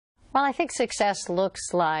Well, I think success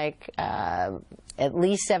looks like at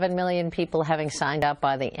least 7 million people having signed up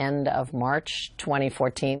by the end of March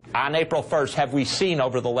 2014. On April 1st, have we seen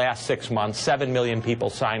over the last 6 months 7 million people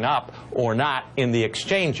sign up or not in the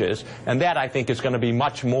exchanges? And that, I think, is going to be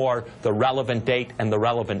much more the relevant date and the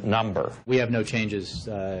relevant number. We have no changes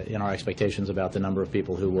in our expectations about the number of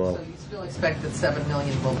people who will. So you still expect that 7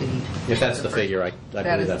 million will be? If that's the figure, I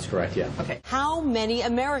believe that's correct, yeah. Okay. How many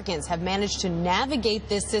Americans have managed to navigate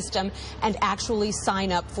this system and actually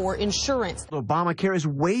sign up for insurance? Obamacare is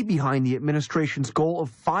way behind the administration's goal of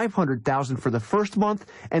 500,000 for the first month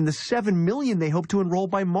and the 7 million they hope to enroll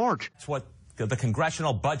by March. That's what the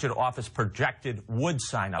Congressional Budget Office projected would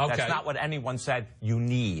sign up. Okay. That's not what anyone said you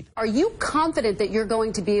need. Are you confident that you're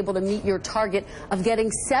going to be able to meet your target of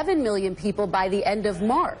getting 7 million people by the end of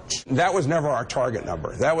March? That was never our target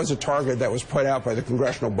number. That was a target that was put out by the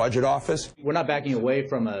Congressional Budget Office. We're not backing away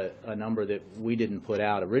from a number that we didn't put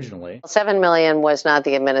out originally. 7 million was not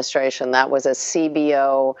the administration. That was a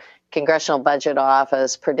CBO, Congressional Budget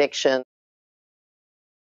Office prediction.